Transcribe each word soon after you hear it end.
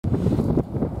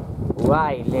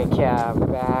Alright, Nick,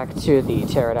 back to the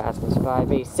Pterodactyls.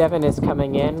 587 is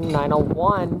coming in.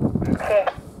 901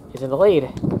 is in the lead.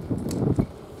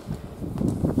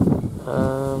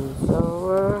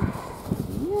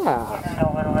 Yeah.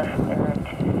 901 was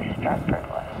to Stratford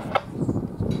West.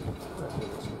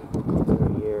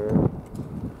 Here.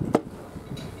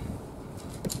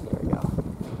 There we go.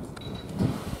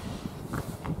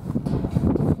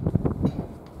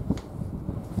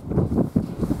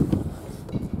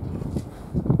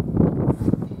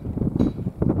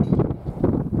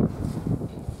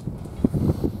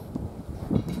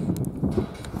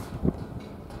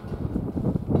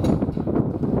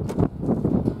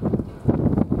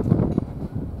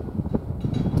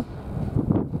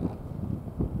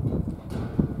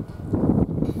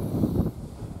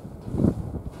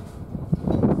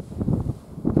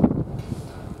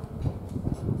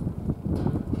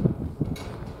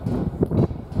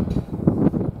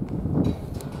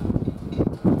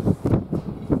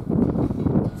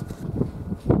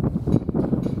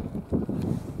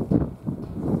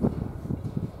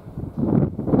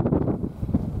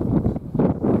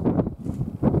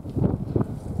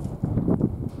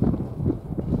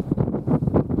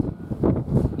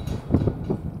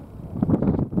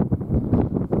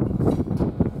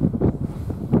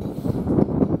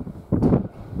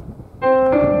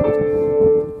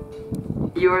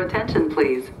 Your attention,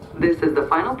 please. This is the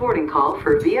final boarding call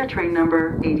for via train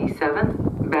number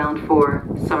 87, bound for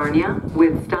Sarnia,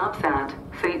 with stops at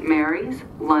St. Mary's,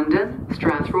 London,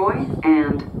 Stratford,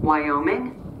 and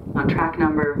Wyoming, on track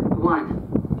number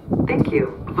 1. Thank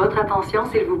you. Votre attention,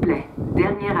 s'il vous plaît.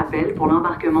 Dernier appel pour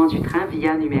l'embarquement du train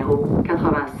via numéro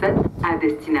 87 à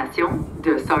destination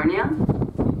de Sarnia,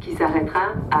 qui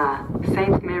s'arrêtera à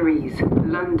St. Mary's,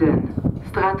 London,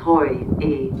 Stratford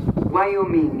et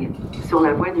Wyoming sur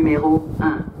la voie numéro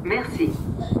 1. Merci.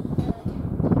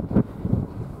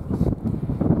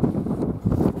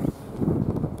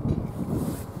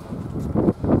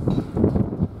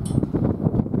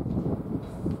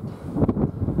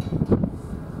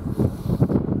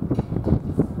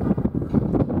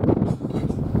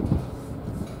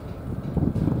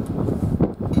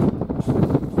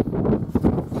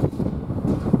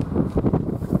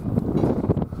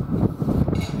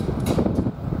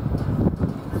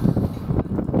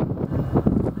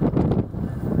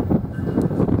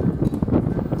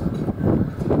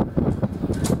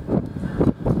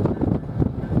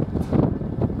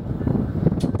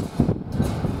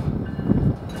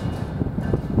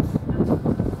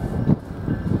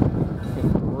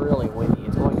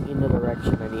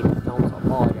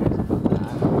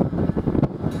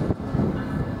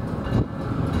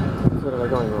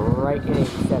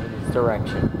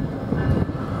 Direction.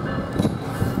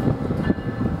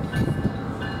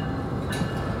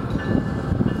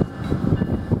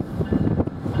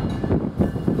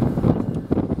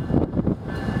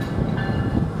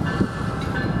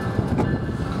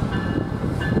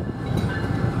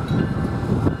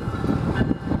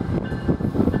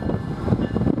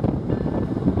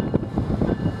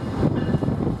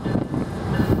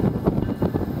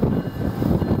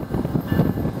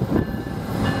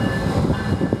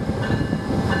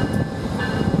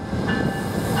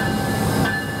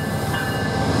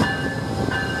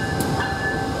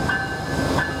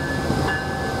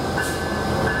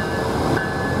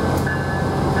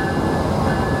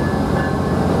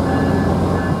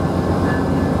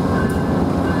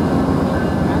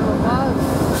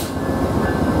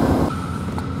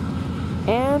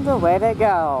 Way to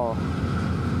go.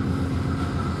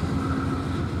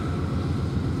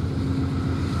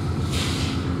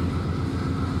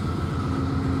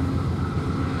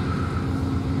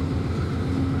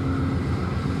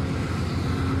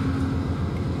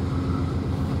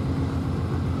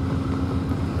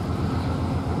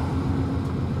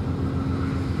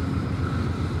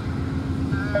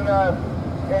 And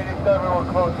 87 we're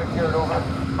close secured, over.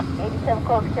 87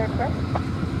 close secured, correct?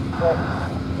 Yes.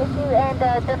 Thank you, and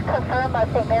just confirm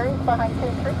St. Mary's behind 2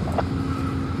 and 3.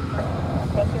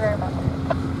 Thank you very much.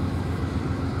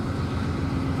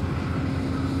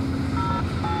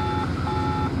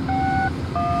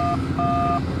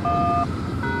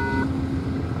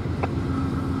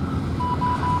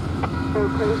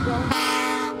 Rotation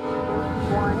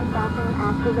 1 stopping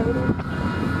activated.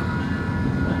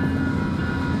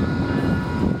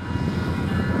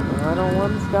 Final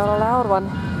one's got a loud one.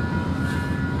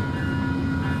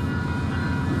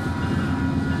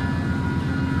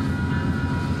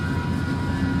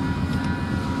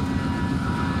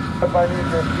 If I need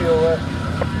your POS.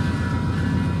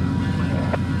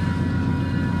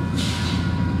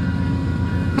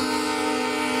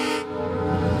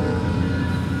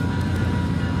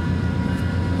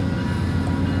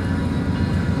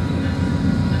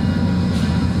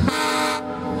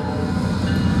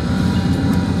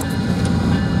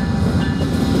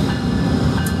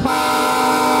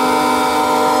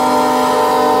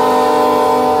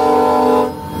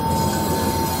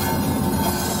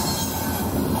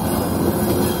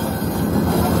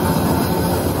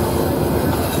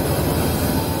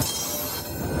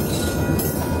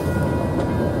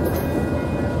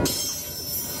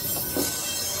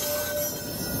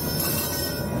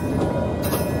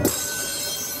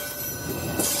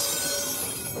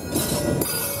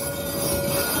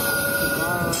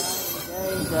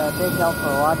 Big help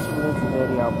for watching this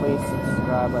video. Please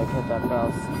subscribe, like, hit that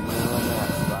bell. See you in the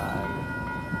next slide.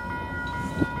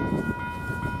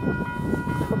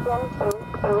 Again,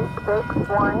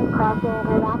 88661, crossing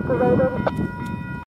inactivated.